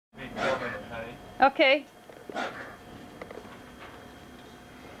Okay.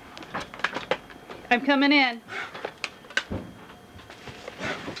 I'm coming in.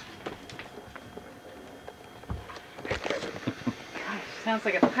 Gosh, sounds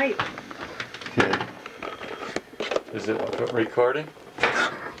like a pipe. Okay. Is it recording?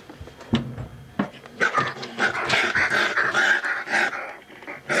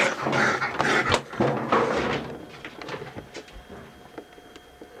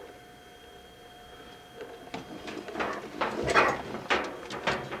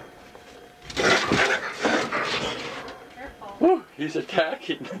 Woo, he's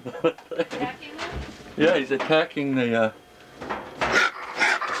attacking the thing. Attacking them? Yeah, he's attacking the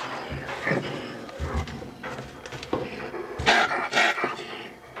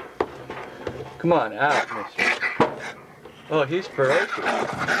Come on, out, mister. Oh, he's ferocious.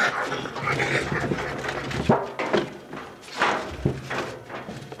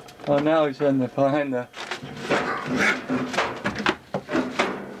 Oh, now he's in the behind the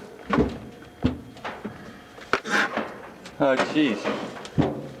Oh, jeez.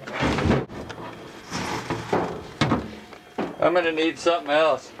 I'm gonna need something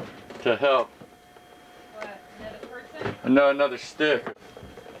else to help. What, another person? No, another stick.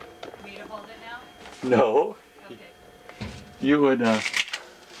 For me to hold it now? No. Okay. You would,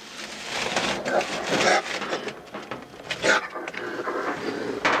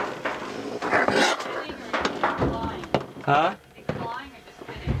 Huh? Is he clawing or just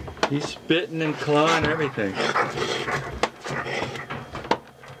spitting? He's spitting and clawing everything.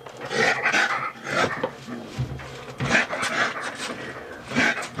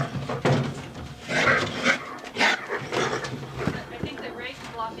 I think the rake's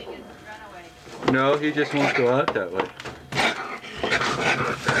blocking his runaway. No, he just won't go out that way.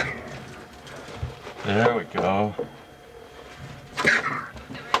 There we go. The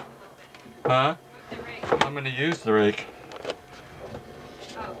rake's open. Huh? The rake. I'm gonna use the rake.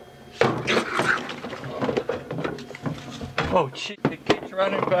 Oh. Oh, gee, it keeps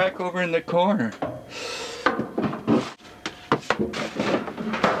running back over in the corner.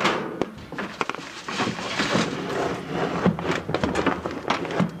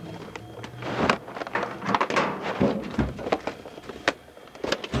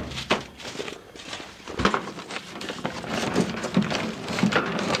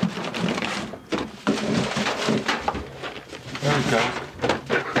 There we go.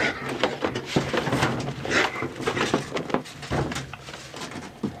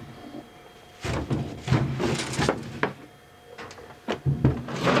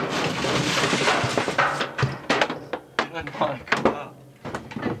 Doesn't want to come out.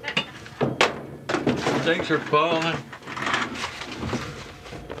 Things are falling.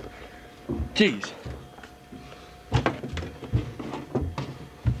 Jeez. Corn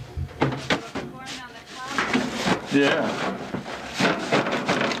on the top. Yeah.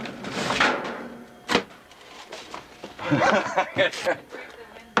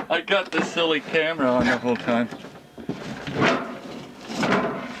 I got this silly camera on the whole time.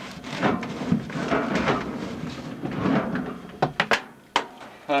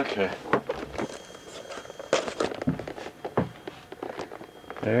 Okay.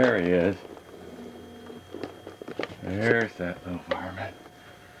 There he is. There's that little varmint.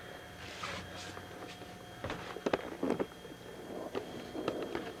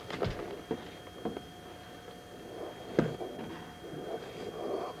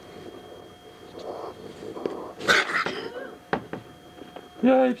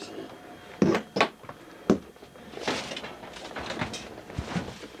 Yipes.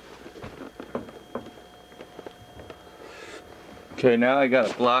 Okay, now I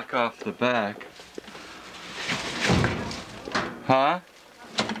gotta block off the back. Huh?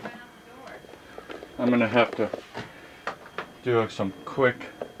 I'm gonna have to do some quick.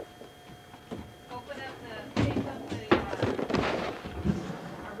 Open up the face of the,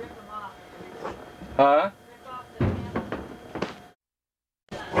 or rip them off. Huh? Rip off the handle.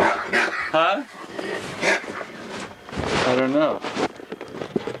 Huh? I don't know.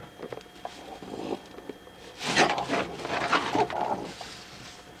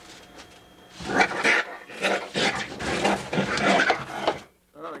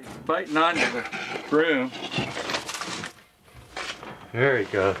 Oh, he's biting onto the broom. There he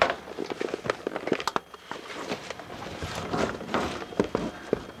goes.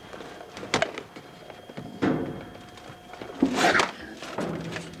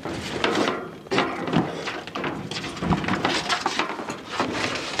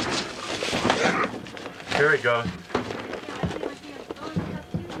 There he goes.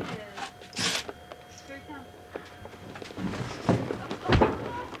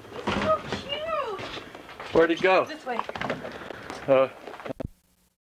 So cute! Where'd he go? This way.